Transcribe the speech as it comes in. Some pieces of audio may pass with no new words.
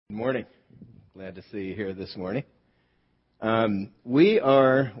Good morning. Glad to see you here this morning. We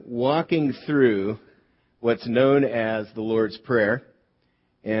are walking through what's known as the Lord's Prayer,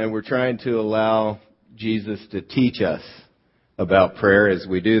 and we're trying to allow Jesus to teach us about prayer as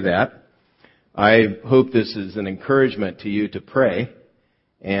we do that. I hope this is an encouragement to you to pray,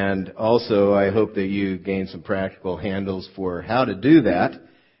 and also I hope that you gain some practical handles for how to do that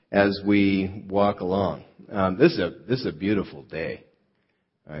as we walk along. This is a beautiful day.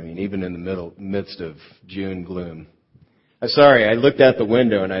 I mean, even in the midst of June gloom. I looked out the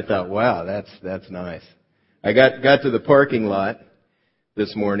window and I thought, wow, that's nice. I got to the parking lot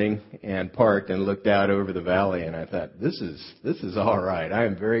this morning and parked and looked out over the valley and I thought, this is all right. I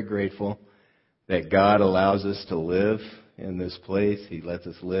am very grateful that God allows us to live in this place. He lets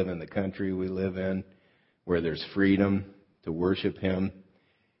us live in the country we live in where there's freedom to worship Him.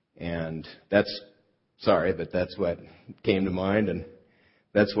 And that's what came to mind, and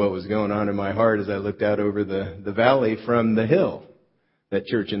that's what was going on in my heart as I looked out over the valley from the hill that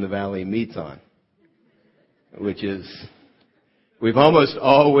Church in the Valley meets on, which is, we've almost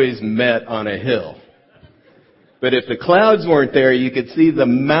always met on a hill. But if the clouds weren't there, you could see the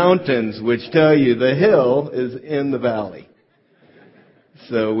mountains, which tell you the hill is in the valley.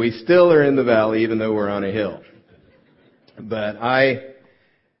 So we still are in the valley, even though we're on a hill. But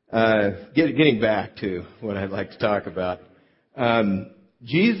getting back to what I'd like to talk about,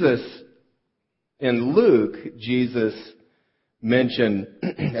 in Luke, Jesus mentioned,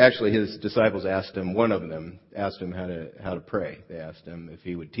 actually his disciples asked him, one of them asked him how to pray. They asked him if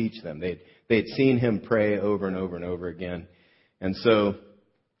he would teach them. They'd seen him pray over and over and over again. And so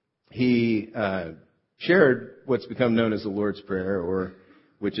he shared what's become known as the Lord's Prayer,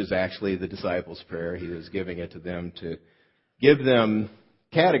 which is actually the disciples' prayer. He was giving it to them to give them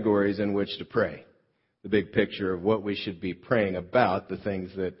categories in which to pray. The big picture of what we should be praying about, the things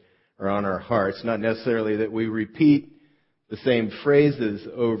that are on our hearts. Not necessarily that we repeat the same phrases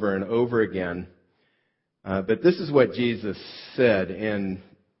over and over again. But this is what Jesus said in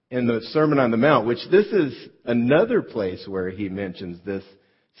the Sermon on the Mount, which this is another place where he mentions this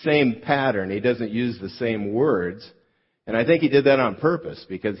same pattern. He doesn't use the same words. And I think he did that on purpose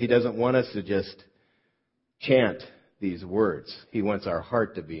because he doesn't want us to just chant these words. He wants our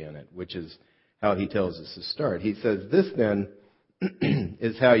heart to be in it, which is how he tells us to start. He says, this then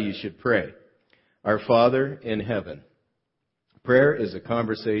is how you should pray. Our Father in heaven. Prayer is a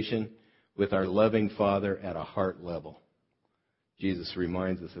conversation with our loving Father at a heart level. Jesus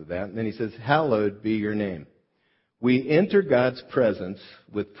reminds us of that. And then he says, hallowed be your name. We enter God's presence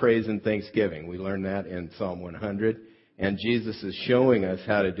with praise and thanksgiving. We learn that in Psalm 100. And Jesus is showing us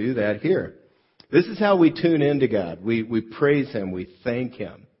how to do that here. This is how we tune into God. We praise Him. We thank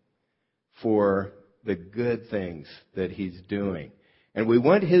Him for the good things that He's doing. And we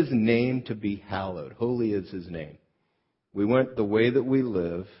want His name to be hallowed. Holy is His name. We want the way that we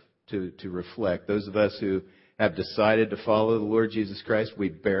live to reflect. Those of us who have decided to follow the Lord Jesus Christ, we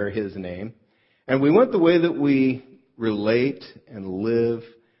bear His name. And we want the way that we relate and live,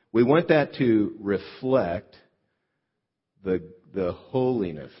 we want that to reflect the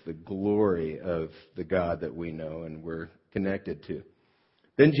holiness, the glory of the God that we know and we're connected to.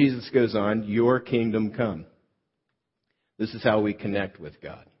 Then Jesus goes on, your kingdom come. This is how we connect with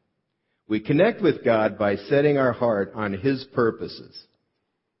God. We connect with God by setting our heart on His purposes.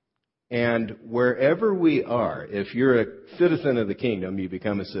 And wherever we are, if you're a citizen of the kingdom, you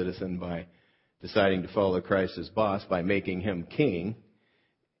become a citizen by deciding to follow Christ as boss, by making Him king.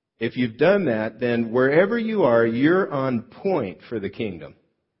 If you've done that, then wherever you are, you're on point for the kingdom.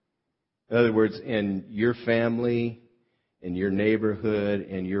 In other words, in your family, in your neighborhood,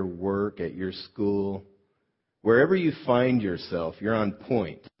 in your work, at your school, wherever you find yourself, you're on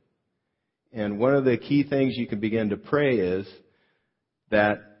point. And one of the key things you can begin to pray is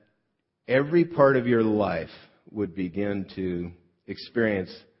that every part of your life would begin to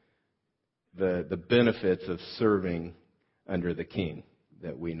experience the benefits of serving under the King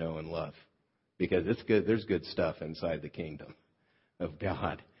that we know and love. Because it's good. There's good stuff inside the kingdom of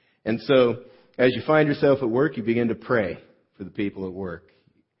God. And so, as you find yourself at work, you begin to pray for the people at work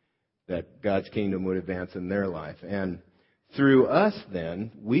that God's kingdom would advance in their life. And through us,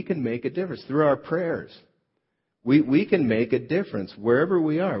 then, we can make a difference. Through our prayers, we can make a difference wherever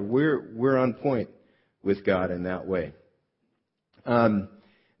we are. We're on point with God in that way.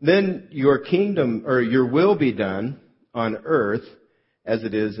 Then your kingdom, or your will be done on earth as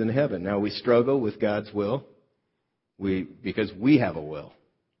it is in heaven. Now, we struggle with God's will because we have a will.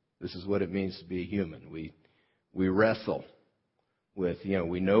 This is what it means to be human. We wrestle with,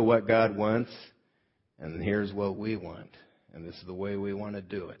 we know what God wants, and here's what we want. and this is the way we want to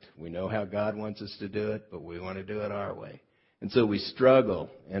do it. We know how God wants us to do it, but we want to do it our way. And so we struggle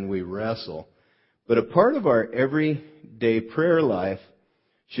and we wrestle. But a part of our everyday prayer life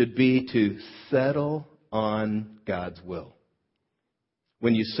should be to settle on God's will.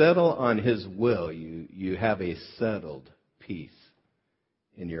 When you settle on His will, you have a settled peace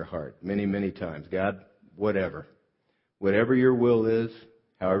in your heart. Many, many times. God, whatever your will is,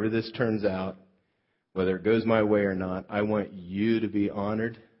 however this turns out, whether it goes my way or not, I want you to be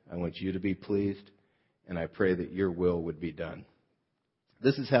honored. I want you to be pleased. And I pray that your will would be done.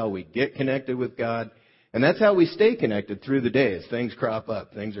 This is how we get connected with God. And that's how we stay connected through the day as things crop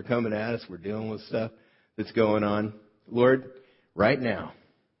up. Things are coming at us. We're dealing with stuff that's going on. Lord, right now,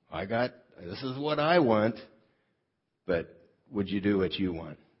 this is what I want. But would you do what you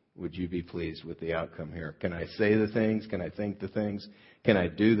want? Would you be pleased with the outcome here? Can I say the things? Can I think the things? Can I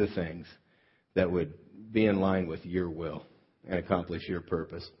do the things that would be in line with your will and accomplish your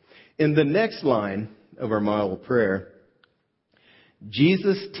purpose? In the next line of our model prayer,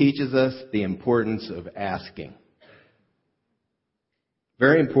 Jesus teaches us the importance of asking.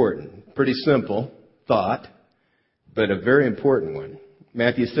 Very important. Pretty simple thought, but a very important one.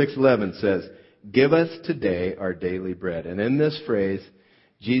 Matthew 6:11 says, "Give us today our daily bread." And in this phrase,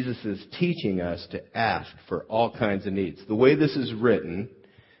 Jesus is teaching us to ask for all kinds of needs. The way this is written,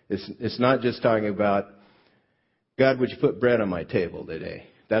 it's not just talking about, God, would you put bread on my table today?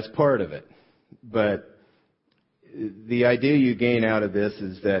 That's part of it. But the idea you gain out of this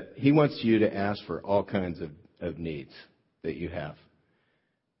is that He wants you to ask for all kinds of needs that you have.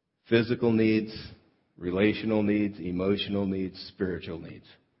 Physical needs, relational needs, emotional needs, spiritual needs.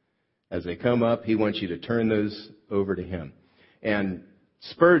 As they come up, He wants you to turn those over to Him. And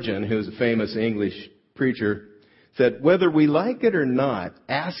Spurgeon, who's a famous English preacher, said, whether we like it or not,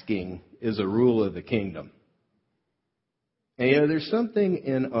 asking is a rule of the kingdom. And there's something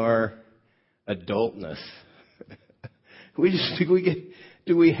in our adultness.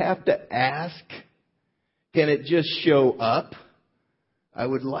 Do we have to ask? Can it just show up? I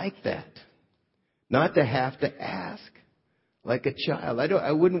would like that. Not to have to ask like a child.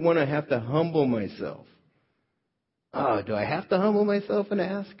 I wouldn't want to have to humble myself. Oh, do I have to humble myself and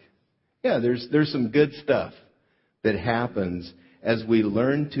ask? Yeah, there's some good stuff that happens as we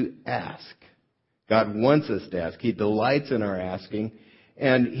learn to ask. God wants us to ask. He delights in our asking.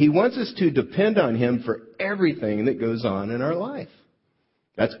 And He wants us to depend on Him for everything that goes on in our life.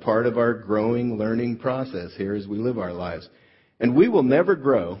 That's part of our growing, learning process here as we live our lives. And we will never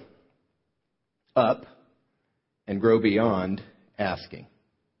grow up and grow beyond asking.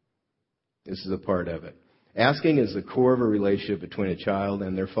 This is a part of it. Asking is the core of a relationship between a child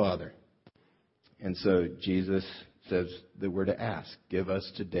and their father. And so Jesus says that we're to ask. Give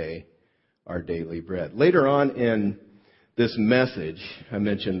us today our daily bread. Later on in this message, I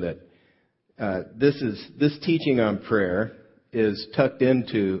mentioned that this teaching on prayer is tucked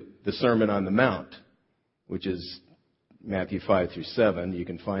into the Sermon on the Mount, which is Matthew 5-7. You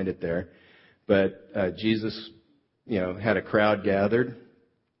can find it there. But Jesus, had a crowd gathered.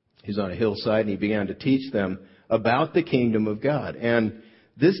 He's on a hillside and He began to teach them about the kingdom of God. And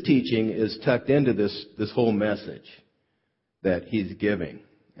this teaching is tucked into this whole message that He's giving.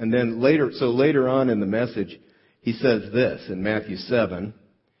 And then later on in the message, He says this in Matthew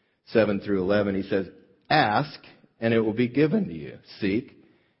 7:7-11. He says, ask and it will be given to you. Seek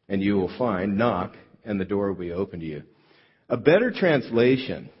and you will find. Knock and the door will be open to you. A better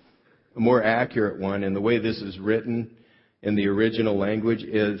translation, a more accurate one, and the way this is written in the original language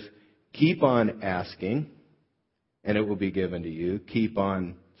is, keep on asking and it will be given to you. Keep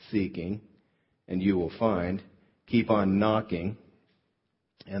on seeking and you will find. Keep on knocking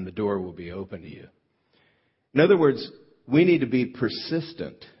and the door will be open to you. In other words, we need to be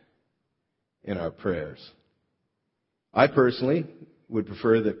persistent in our prayers. I personally would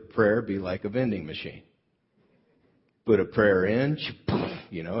prefer that prayer be like a vending machine. Put a prayer in,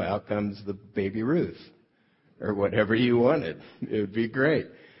 out comes the baby Ruth or whatever you wanted. It would be great.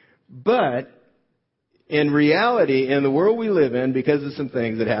 But in reality, in the world we live in, because of some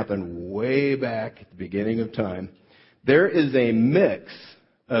things that happened way back at the beginning of time, there is a mix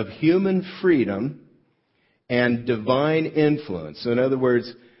of human freedom and divine influence. So in other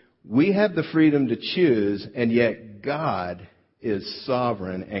words, we have the freedom to choose, and yet God is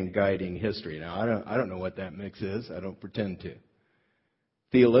sovereign and guiding history. Now, I don't know what that mix is. I don't pretend to.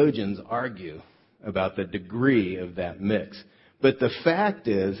 Theologians argue about the degree of that mix. But the fact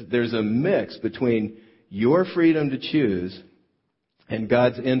is, there's a mix between your freedom to choose and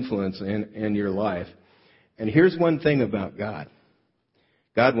God's influence in your life. And here's one thing about God.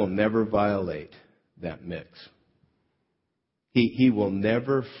 God will never violate that mix. He will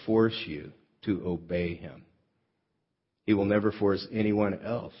never force you to obey him. He will never force anyone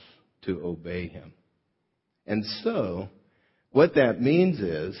else to obey him. And so, what that means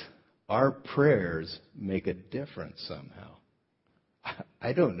is our prayers make a difference somehow.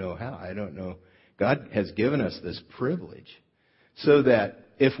 I don't know how. I don't know. God has given us this privilege so that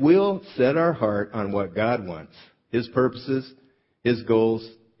if we'll set our heart on what God wants, his purposes, his goals,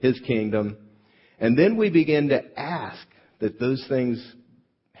 his kingdom, and then we begin to ask that those things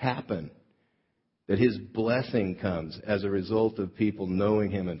happen, that his blessing comes as a result of people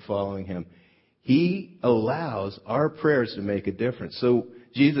knowing him and following him, he allows our prayers to make a difference. So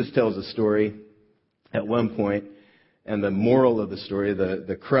Jesus tells a story at one point, and the moral of the story,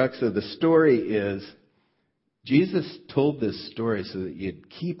 the crux of the story is, Jesus told this story so that you'd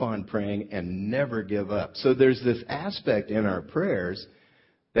keep on praying and never give up. So there's this aspect in our prayers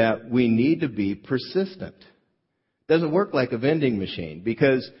that we need to be persistent. It doesn't work like a vending machine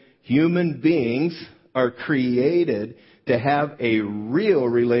because human beings are created to have a real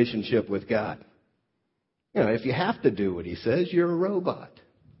relationship with God. You know, if you have to do what he says, you're a robot.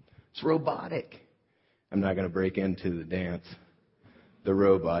 It's robotic. I'm not going to break into the dance. The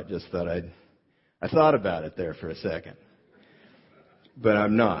robot, just thought I thought about it there for a second. But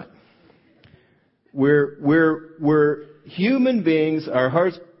I'm not. We're human beings, our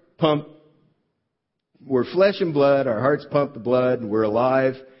hearts pump, we're flesh and blood, our hearts pump the blood, we're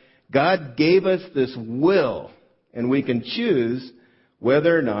alive. God gave us this will, and we can choose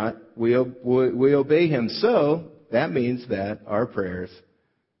whether or not we obey him. So, that means that our prayers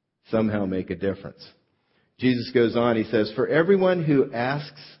somehow make a difference. Jesus goes on, he says, "For everyone who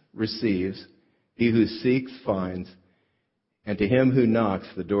asks receives, he who seeks finds, and to him who knocks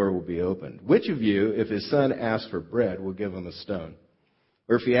the door will be opened. Which of you, if his son asks for bread, will give him a stone?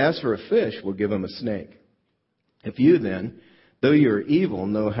 Or if he asks for a fish, will give him a snake? If you then, though you are evil,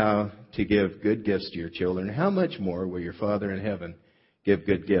 know how to give good gifts to your children, how much more will your Father in heaven give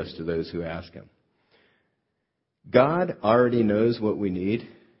good gifts to those who ask him?" God already knows what we need.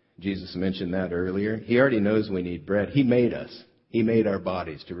 Jesus mentioned that earlier. He already knows we need bread. He made us. He made our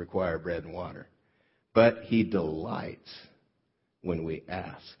bodies to require bread and water. But he delights when we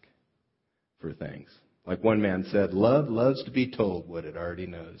ask for things. Like one man said, love loves to be told what it already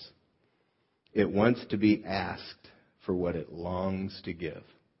knows. It wants to be asked for what it longs to give.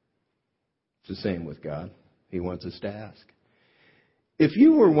 It's the same with God. He wants us to ask. If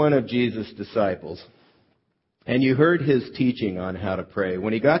you were one of Jesus' disciples and you heard his teaching on how to pray,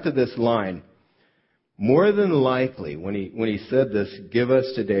 when he got to this line, more than likely, when he said this, "Give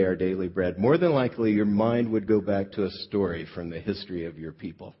us today our daily bread," more than likely your mind would go back to a story from the history of your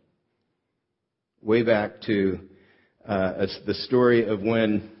people. Way back to the story of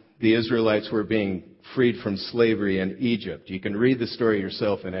when the Israelites were being freed from slavery in Egypt. You can read the story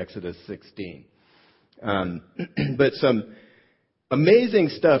yourself in Exodus 16. But some amazing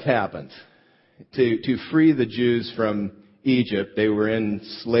stuff happens to free the Jews from Egypt. They were in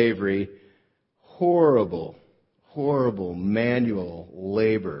slavery. Horrible manual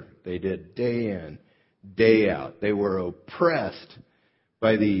labor they did day in, day out. They were oppressed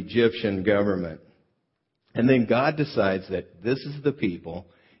by the Egyptian government. And then God decides that this is the people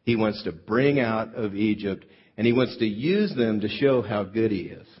he wants to bring out of Egypt, and he wants to use them to show how good he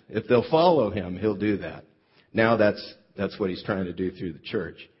is. If they'll follow him, he'll do that. Now that's what he's trying to do through the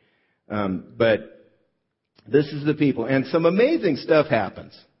church. But this is the people. And some amazing stuff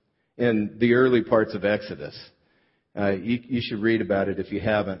happens in the early parts of Exodus. You should read about it if you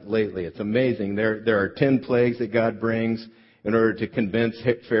haven't lately. It's amazing. There are 10 plagues that God brings in order to convince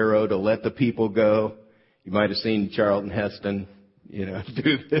Pharaoh to let the people go. You might have seen Charlton Heston,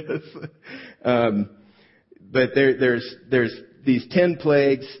 do this. But there's these 10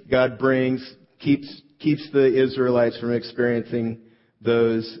 plagues God brings, keeps the Israelites from experiencing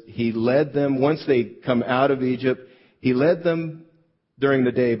those. He led them, once they come out of Egypt, he led them during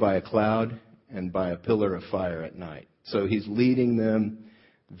the day by a cloud and by a pillar of fire at night. So he's leading them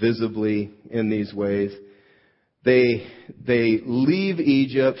visibly in these ways. They leave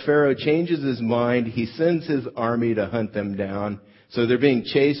Egypt. Pharaoh changes his mind. He sends his army to hunt them down. So they're being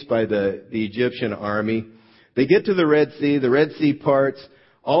chased by the Egyptian army. They get to the Red Sea. The Red Sea parts.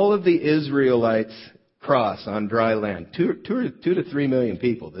 All of the Israelites cross on dry land. 2 to 3 million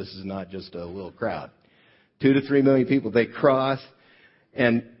people. This is not just a little crowd. 2 to 3 million people. They cross.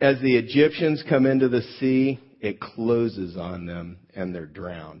 And as the Egyptians come into the sea, it closes on them and they're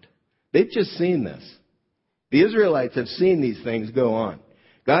drowned. They've just seen this. The Israelites have seen these things go on.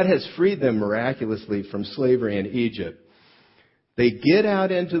 God has freed them miraculously from slavery in Egypt. They get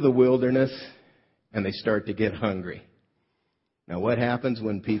out into the wilderness and they start to get hungry. Now, what happens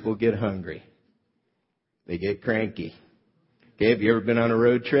when people get hungry? They get cranky. Okay, have you ever been on a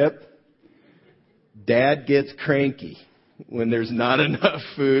road trip? Dad gets cranky when there's not enough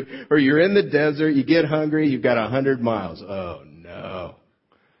food, or you're in the desert, you get hungry, you've got 100 miles. Oh, no.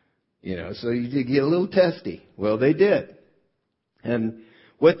 So you get a little testy. Well, they did. And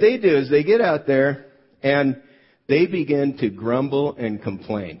what they do is they get out there and they begin to grumble and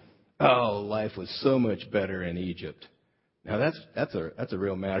complain. Oh, life was so much better in Egypt. Now that's a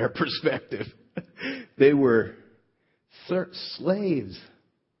real matter of perspective. They were slaves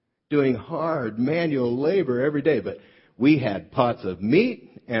doing hard manual labor every day, but we had pots of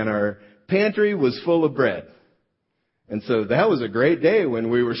meat and our pantry was full of bread. And so that was a great day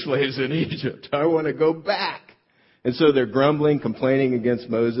when we were slaves in Egypt. I want to go back. And so they're grumbling, complaining against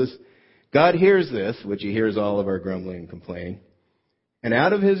Moses. God hears this, which he hears all of our grumbling and complaining. And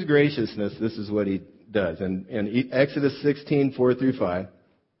out of his graciousness, this is what he does. In Exodus 16, 4 through 5,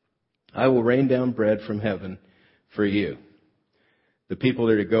 I will rain down bread from heaven for you. The people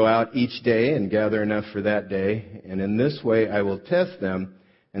are to go out each day and gather enough for that day. And in this way, I will test them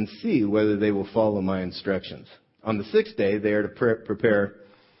and see whether they will follow my instructions. On the sixth day, they are to prepare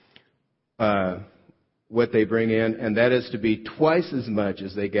what they bring in, and that is to be twice as much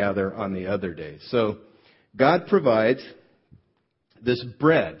as they gather on the other days. So God provides this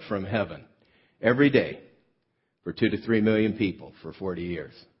bread from heaven every day for 2 to 3 million people for 40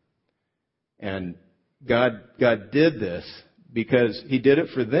 years. And God did this because he did it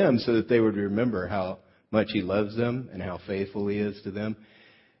for them so that they would remember how much he loves them and how faithful he is to them.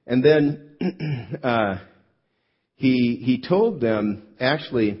 And then he told them,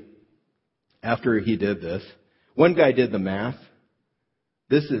 actually, after he did this, one guy did the math.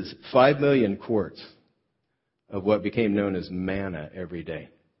 This is 5 million quarts of what became known as manna every day.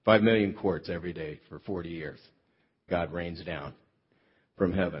 5 million quarts every day for 40 years. God rains down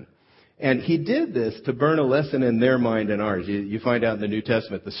from heaven. And he did this to burn a lesson in their mind and ours. You find out in the New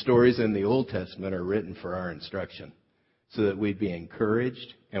Testament, the stories in the Old Testament are written for our instruction so that we'd be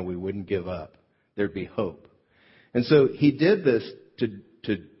encouraged and we wouldn't give up. There'd be hope. And so he did this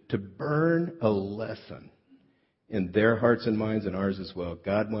to burn a lesson in their hearts and minds and ours as well.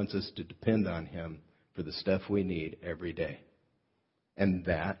 God wants us to depend on him for the stuff we need every day. And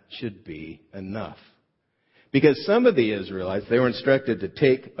that should be enough. Because some of the Israelites, they were instructed to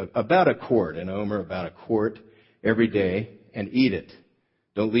take about a quart, an omer, about a quart every day and eat it.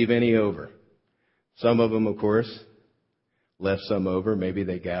 Don't leave any over. Some of them, of course, left some over. Maybe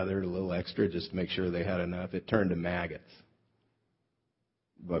they gathered a little extra just to make sure they had enough. It turned to maggots.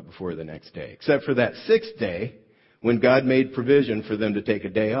 But before the next day. Except for that sixth day, when God made provision for them to take a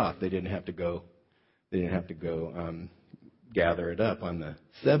day off. They didn't have to go gather it up on the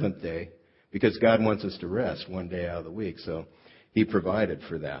seventh day because God wants us to rest one day out of the week. So he provided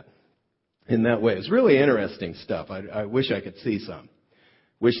for that in that way. It's really interesting stuff. I wish I could see some.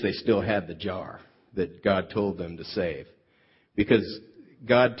 Wish they still had the jar that God told them to save. Because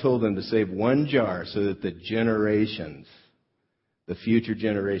God told them to save one jar so that the future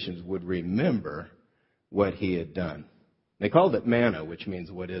generations would remember what he had done. They called it manna, which means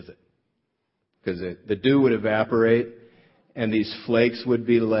what is it? Because the dew would evaporate and these flakes would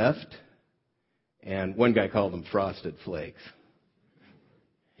be left. And one guy called them frosted flakes.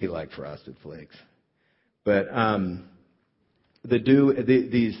 He liked frosted flakes. But the dew,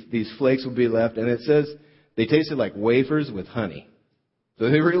 these flakes would be left, and it says they tasted like wafers with honey. So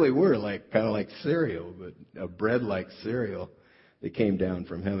they really were kind of like cereal, but a bread-like cereal that came down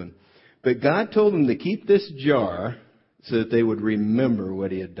from heaven. But God told them to keep this jar so that they would remember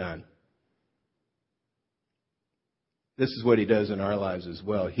what he had done. This is what he does in our lives as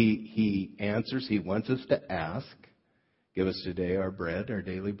well. He answers. He wants us to ask. Give us today our bread, our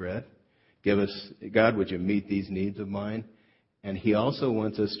daily bread. Give us, God, would you meet these needs of mine? And he also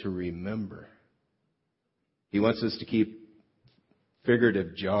wants us to remember. He wants us to keep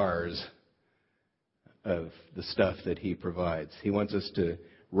figurative jars of the stuff that he provides. He wants us to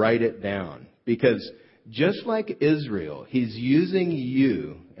write it down. Because just like Israel, he's using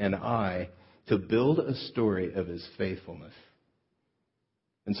you and I to build a story of his faithfulness.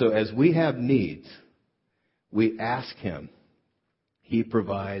 And so as we have needs, we ask him. He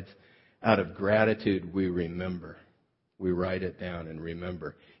provides. Out of gratitude, we remember. We write it down and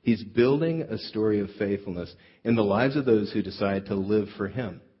remember. He's building a story of faithfulness in the lives of those who decide to live for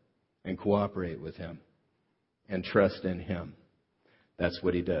him and cooperate with him and trust in him. That's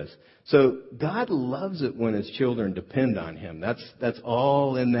what he does. So God loves it when his children depend on him. That's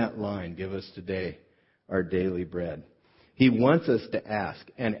all in that line. Give us today our daily bread. He wants us to ask.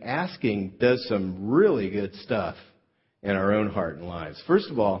 And asking does some really good stuff in our own heart and lives. First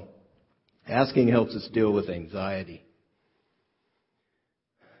of all, asking helps us deal with anxiety.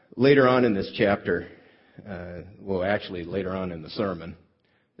 Later on in this chapter, later on in the sermon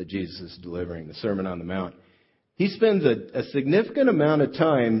that Jesus is delivering, the Sermon on the Mount, he spends a significant amount of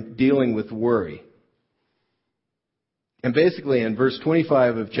time dealing with worry. And basically in verse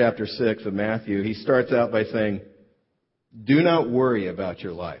 25 of chapter 6 of Matthew, he starts out by saying, do not worry about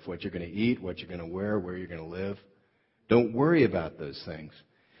your life, what you're going to eat, what you're going to wear, where you're going to live. Don't worry about those things.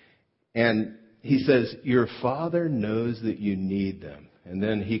 And he says, your Father knows that you need them. And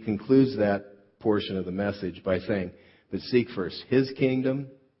then he concludes that portion of the message by saying, but seek first His kingdom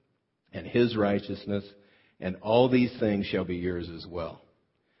and His righteousness, and all these things shall be yours as well.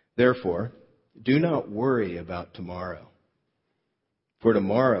 Therefore, do not worry about tomorrow, for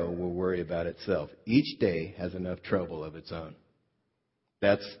tomorrow will worry about itself. Each day has enough trouble of its own.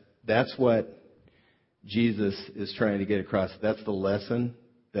 That's what Jesus is trying to get across. That's the lesson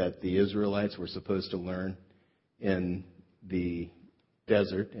that the Israelites were supposed to learn in the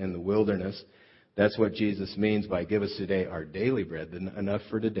desert, in the wilderness. That's what Jesus means by give us today our daily bread, enough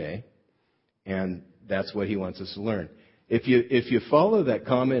for today. And that's what He wants us to learn. If you follow that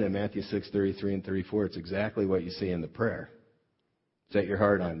comment in Matthew 6:33 and 34, it's exactly what you see in the prayer. Set your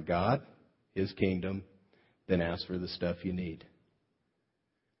heart on God, His kingdom, then ask for the stuff you need.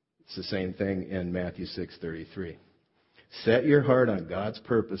 It's the same thing in Matthew 6:33. Set your heart on God's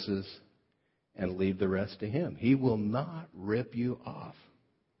purposes and leave the rest to Him. He will not rip you off.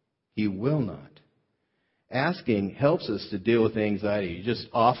 He will not. Asking helps us to deal with anxiety. You just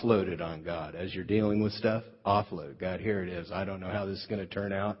offload it on God. As you're dealing with stuff, offload. God, here it is. I don't know how this is going to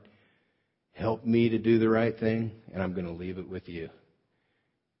turn out. Help me to do the right thing, and I'm going to leave it with you.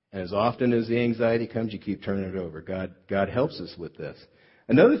 And as often as the anxiety comes, you keep turning it over. God helps us with this.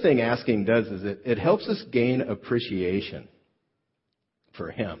 Another thing asking does is it helps us gain appreciation for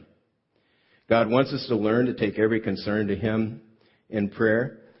Him. God wants us to learn to take every concern to Him in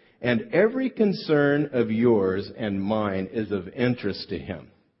prayer. And every concern of yours and mine is of interest to Him.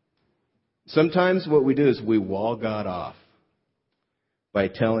 Sometimes what we do is we wall God off by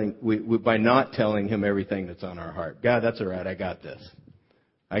not telling Him everything that's on our heart. God, that's all right. I got this.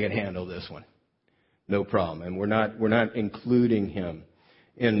 I can handle this one. No problem. And we're not including Him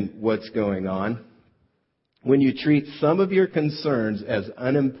in what's going on. When you treat some of your concerns as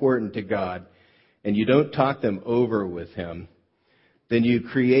unimportant to God and you don't talk them over with Him, then you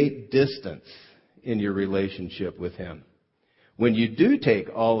create distance in your relationship with Him. When you do take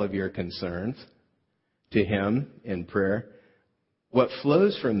all of your concerns to Him in prayer, what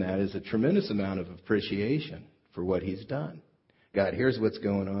flows from that is a tremendous amount of appreciation for what He's done. God, here's what's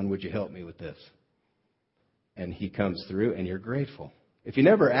going on. Would you help me with this? And He comes through and you're grateful. If you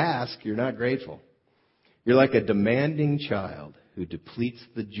never ask, you're not grateful. You're like a demanding child who depletes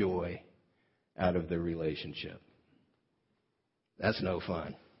the joy out of the relationship. That's no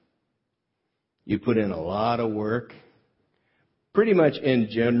fun. You put in a lot of work. Pretty much in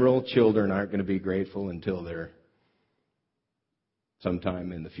general, children aren't going to be grateful until they're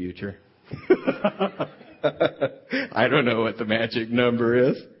sometime in the future. I don't know what the magic number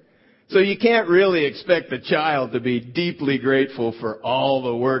is. So you can't really expect the child to be deeply grateful for all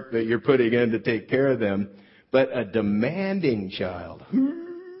the work that you're putting in to take care of them. But a demanding child,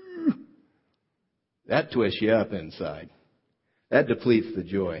 that twists you up inside. That depletes the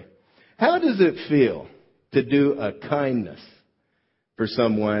joy. How does it feel to do a kindness for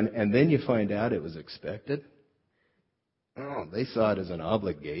someone and then you find out it was expected? Oh, they saw it as an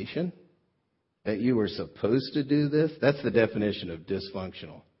obligation that you were supposed to do this? That's the definition of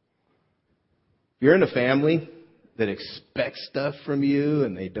dysfunctional. If you're in a family that expects stuff from you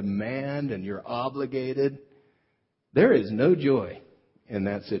and they demand and you're obligated, there is no joy in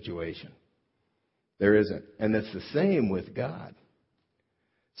that situation. There isn't. And it's the same with God.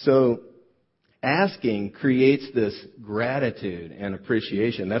 So asking creates this gratitude and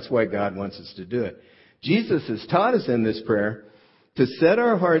appreciation. That's why God wants us to do it. Jesus has taught us in this prayer to set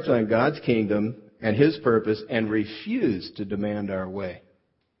our hearts on God's kingdom and His purpose and refuse to demand our way,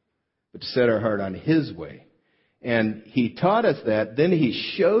 but to set our heart on His way. And He taught us that. Then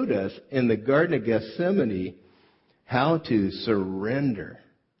He showed us in the Garden of Gethsemane how to surrender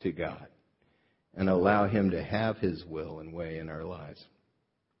to God and allow Him to have His will and way in our lives.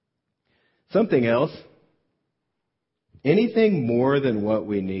 Something else, anything more than what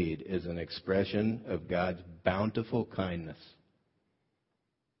we need is an expression of God's bountiful kindness.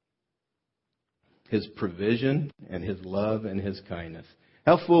 His provision and His love and His kindness.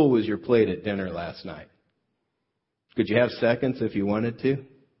 How full was your plate at dinner last night? Could you have seconds if you wanted to?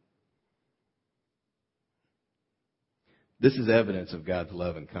 This is evidence of God's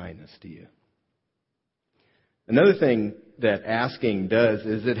love and kindness to you. Another thing that asking does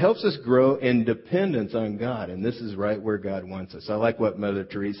is it helps us grow in dependence on God. And this is right where God wants us. I like what Mother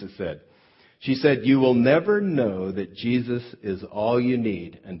Teresa said. She said, "You will never know that Jesus is all you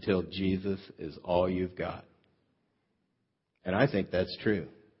need until Jesus is all you've got." And I think that's true.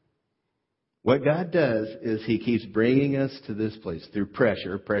 What God does is He keeps bringing us to this place through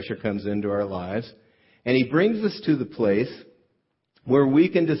pressure. Pressure comes into our lives. And He brings us to the place where we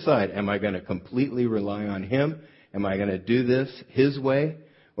can decide, am I going to completely rely on Him? Am I going to do this His way?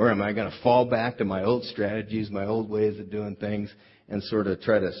 Or am I going to fall back to my old strategies, my old ways of doing things, and sort of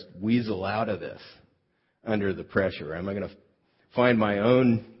try to weasel out of this under the pressure? Am I going to find my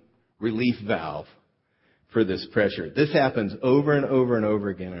own relief valve for this pressure? This happens over and over and over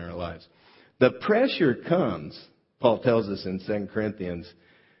again in our lives. The pressure comes, Paul tells us in 2 Corinthians,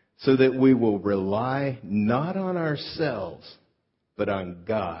 so that we will rely not on ourselves, but on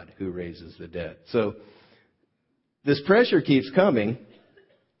God who raises the dead. So this pressure keeps coming,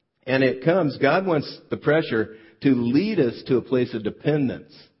 and it comes, God wants the pressure to lead us to a place of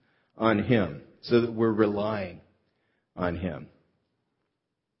dependence on Him so that we're relying on Him.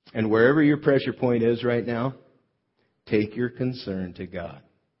 And wherever your pressure point is right now, take your concern to God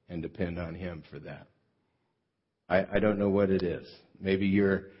and depend on Him for that. I don't know what it is. Maybe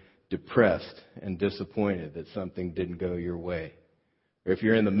you're depressed and disappointed that something didn't go your way. Or if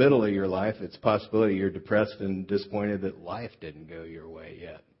you're in the middle of your life, it's a possibility you're depressed and disappointed that life didn't go your way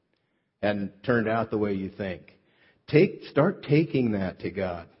yet. Hadn't turned out the way you think. Start taking that to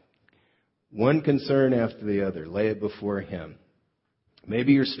God. One concern after the other. Lay it before Him.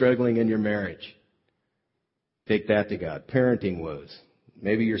 Maybe you're struggling in your marriage. Take that to God. Parenting woes.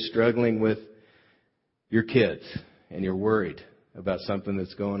 Maybe you're struggling with your kids and you're worried about something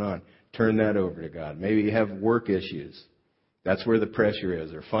that's going on. Turn that over to God. Maybe you have work issues. That's where the pressure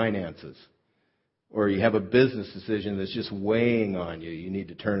is, or finances. Or you have a business decision that's just weighing on you. You need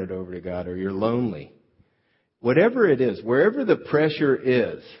to turn it over to God. Or you're lonely. Whatever it is, wherever the pressure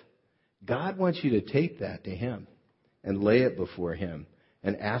is, God wants you to take that to Him and lay it before Him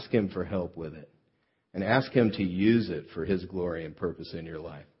and ask Him for help with it. And ask Him to use it for His glory and purpose in your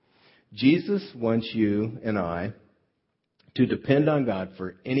life. Jesus wants you and I to depend on God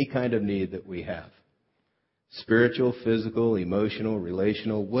for any kind of need that we have. Spiritual, physical, emotional,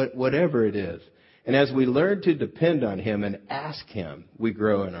 relational, whatever it is. And as we learn to depend on Him and ask Him, we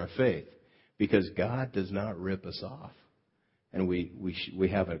grow in our faith. Because God does not rip us off. And we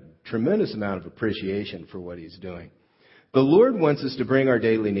have a tremendous amount of appreciation for what He's doing. The Lord wants us to bring our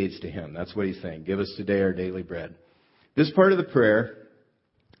daily needs to Him. That's what He's saying. Give us today our daily bread. This part of the prayer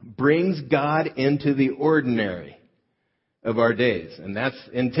brings God into the ordinary of our days. And that's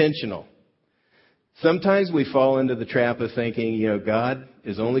intentional. Sometimes we fall into the trap of thinking, God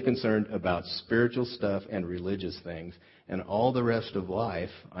is only concerned about spiritual stuff and religious things. And all the rest of life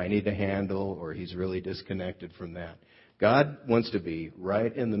I need to handle, or He's really disconnected from that. God wants to be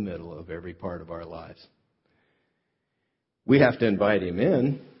right in the middle of every part of our lives. We have to invite Him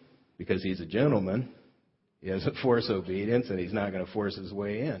in because He's a gentleman. He doesn't force obedience, and He's not going to force His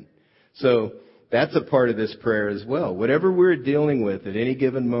way in. So that's a part of this prayer as well. Whatever we're dealing with at any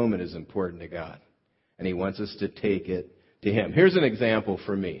given moment is important to God. And He wants us to take it to Him. Here's an example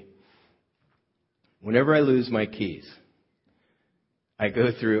for me. Whenever I lose my keys, I go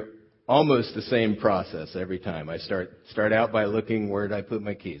through almost the same process every time. I start out by looking, where did I put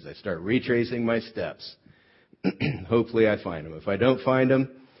my keys? I start retracing my steps. Hopefully I find them. If I don't find them,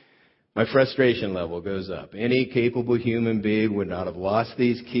 my frustration level goes up. Any capable human being would not have lost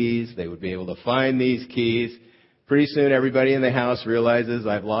these keys. They would be able to find these keys. Pretty soon everybody in the house realizes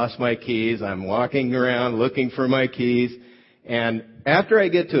I've lost my keys. I'm walking around looking for my keys. And after I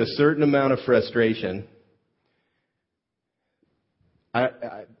get to a certain amount of frustration,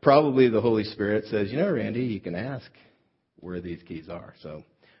 probably the Holy Spirit says, Randy, you can ask where these keys are. So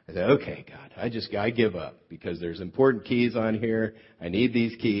I said, okay, God, I give up because there's important keys on here. I need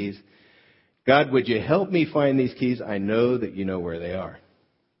these keys. God, would you help me find these keys? I know that you know where they are.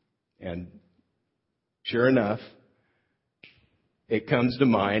 And sure enough, it comes to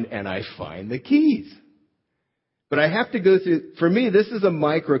mind and I find the keys. But I have to go through, for me, this is a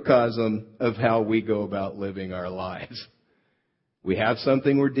microcosm of how we go about living our lives. We have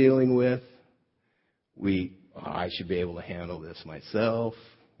something we're dealing with. I should be able to handle this myself.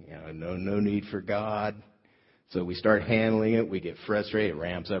 No need for God. So we start handling it. We get frustrated. It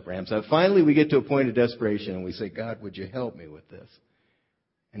ramps up. Finally, we get to a point of desperation and we say, God, would you help me with this?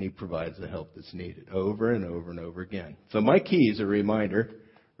 And He provides the help that's needed over and over and over again. So my key is a reminder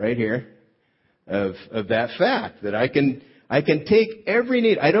right here of that fact that I can I can take every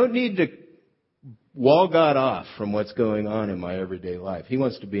need. I don't need to wall God off from what's going on in my everyday life. He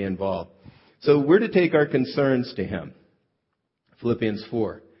wants to be involved. So we're to take our concerns to Him. Philippians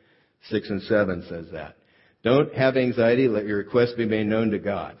 4, 6 and 7 says that. Don't have anxiety. Let your requests be made known to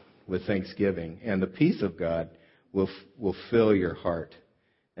God with thanksgiving. And the peace of God will fill your heart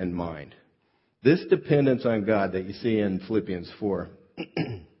and mind. This dependence on God that you see in Philippians 4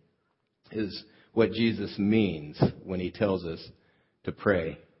 is what Jesus means when He tells us to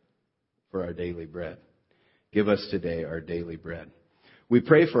pray for our daily bread. Give us today our daily bread. We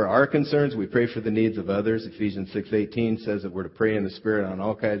pray for our concerns. We pray for the needs of others. Ephesians 6:18 says that we're to pray in the Spirit on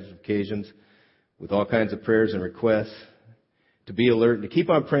all kinds of occasions with all kinds of prayers and requests, to be alert and to keep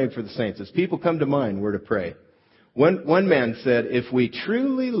on praying for the saints. As people come to mind, we're to pray. One man said, if we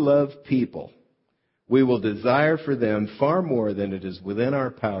truly love people, we will desire for them far more than it is within our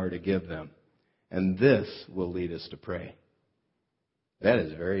power to give them. And this will lead us to pray. That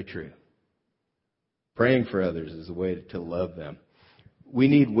is very true. Praying for others is a way to love them. We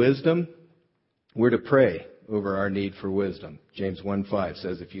need wisdom. We're to pray over our need for wisdom. James 1:5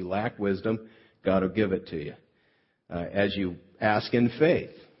 says, if you lack wisdom, God will give it to you. As you ask in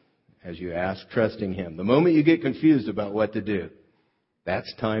faith, as you ask trusting Him. The moment you get confused about what to do,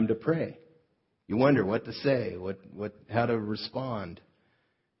 that's time to pray. You wonder what to say, how to respond.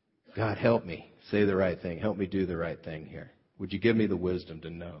 God, help me say the right thing. Help me do the right thing here. Would you give me the wisdom to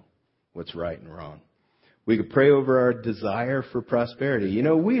know what's right and wrong? We could pray over our desire for prosperity. You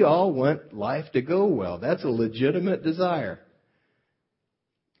know, we all want life to go well. That's a legitimate desire.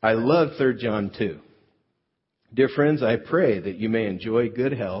 I love 3 John 2. Dear friends, I pray that you may enjoy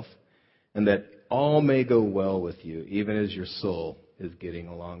good health and that all may go well with you, even as your soul is getting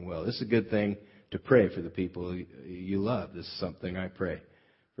along well. This is a good thing to pray for the people you love. This is something I pray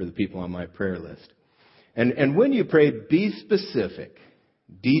for the people on my prayer list. And when you pray, be specific.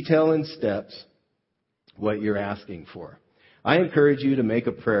 Detail in steps what you're asking for. I encourage you to make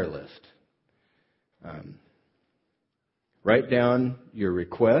a prayer list. Write down your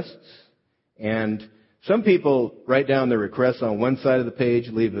requests. And some people write down their requests on one side of the page,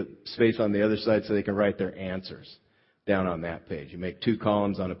 leave a space on the other side so they can write their answers down on that page. You make 2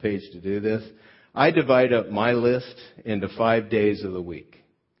 columns on a page to do this. I divide up my list into 5 days of the week.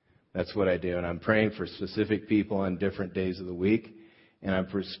 That's what I do. And I'm praying for specific people on different days of the week. And I'm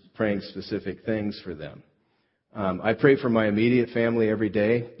praying specific things for them. I pray for my immediate family every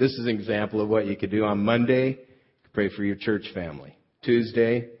day. This is an example of what you could do. On Monday, pray for your church family.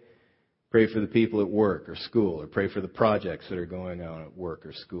 Tuesday, pray for the people at work or school, or pray for the projects that are going on at work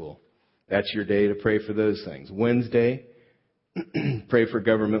or school. That's your day to pray for those things. Wednesday, pray for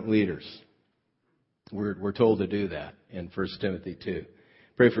government leaders. We're told to do that in 1 Timothy 2.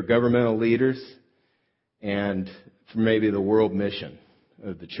 Pray for governmental leaders and for maybe the world mission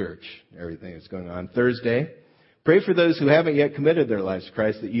of the church, everything that's going on. Thursday, pray for those who haven't yet committed their lives to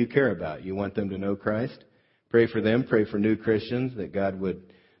Christ that you care about. You want them to know Christ. Pray for them. Pray for new Christians, that God would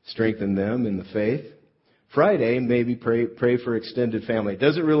strengthen them in the faith. Friday, maybe pray for extended family. It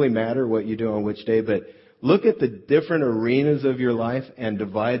doesn't really matter what you do on which day, but look at the different arenas of your life and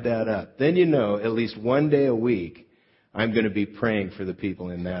divide that up. Then you know at least one day a week, I'm going to be praying for the people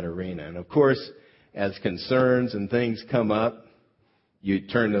in that arena. And of course, as concerns and things come up, you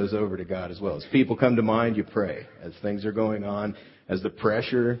turn those over to God as well. As people come to mind, you pray. As things are going on, as the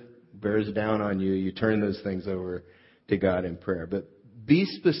pressure bears down on you, you turn those things over to God in prayer. But be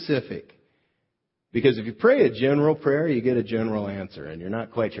specific. Because if you pray a general prayer, you get a general answer, and you're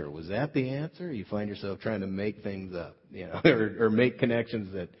not quite sure, was that the answer? You find yourself trying to make things up, or make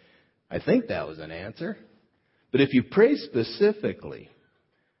connections that I think that was an answer. But if you pray specifically,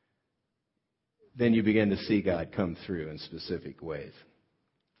 then you begin to see God come through in specific ways.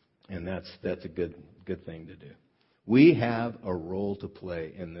 And that's a good thing to do. We have a role to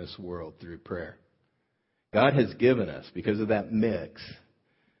play in this world through prayer. God has given us, because of that mix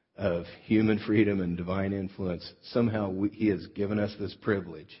of human freedom and divine influence, somehow He has given us this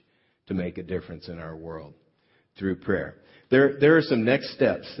privilege to make a difference in our world through prayer. There are some next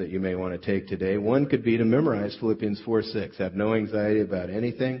steps that you may want to take today. One could be to memorize Philippians 4:6. Have no anxiety about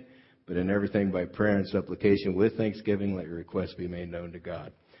anything, but in everything by prayer and supplication with thanksgiving, let your requests be made known to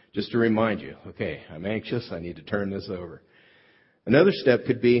God. Just to remind you, okay, I'm anxious, I need to turn this over. Another step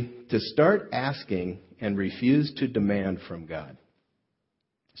could be to start asking and refuse to demand from God.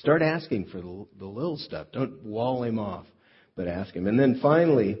 Start asking for the little stuff. Don't wall Him off, but ask Him. And then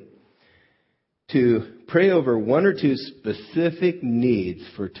finally, to pray over 1 or 2 specific needs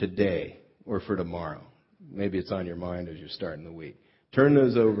for today or for tomorrow. Maybe it's on your mind as you're starting the week. Turn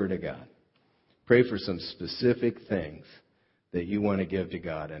those over to God. Pray for some specific things that you want to give to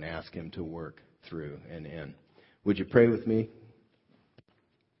God and ask Him to work through and in. Would you pray with me?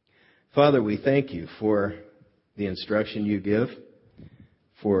 Father, we thank you for the instruction you give,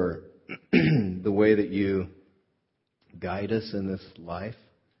 for the way that you guide us in this life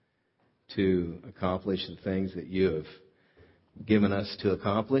to accomplish the things that you have given us to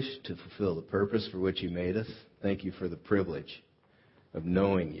accomplish, to fulfill the purpose for which you made us. Thank you for the privilege of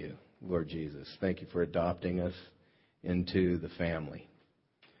knowing you, Lord Jesus. Thank you for adopting us into the family.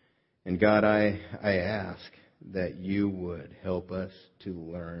 And God, I ask that you would help us to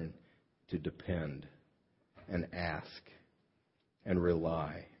learn to depend and ask and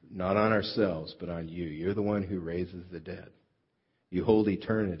rely, not on ourselves, but on you. You're the one who raises the dead. You hold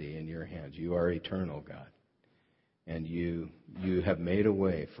eternity in your hands. You are eternal, God. And you have made a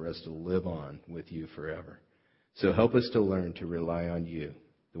way for us to live on with you forever. So help us to learn to rely on you,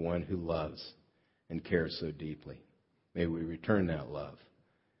 the one who loves and cares so deeply. May we return that love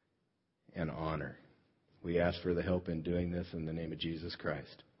and honor. We ask for the help in doing this in the name of Jesus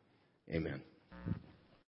Christ. Amen.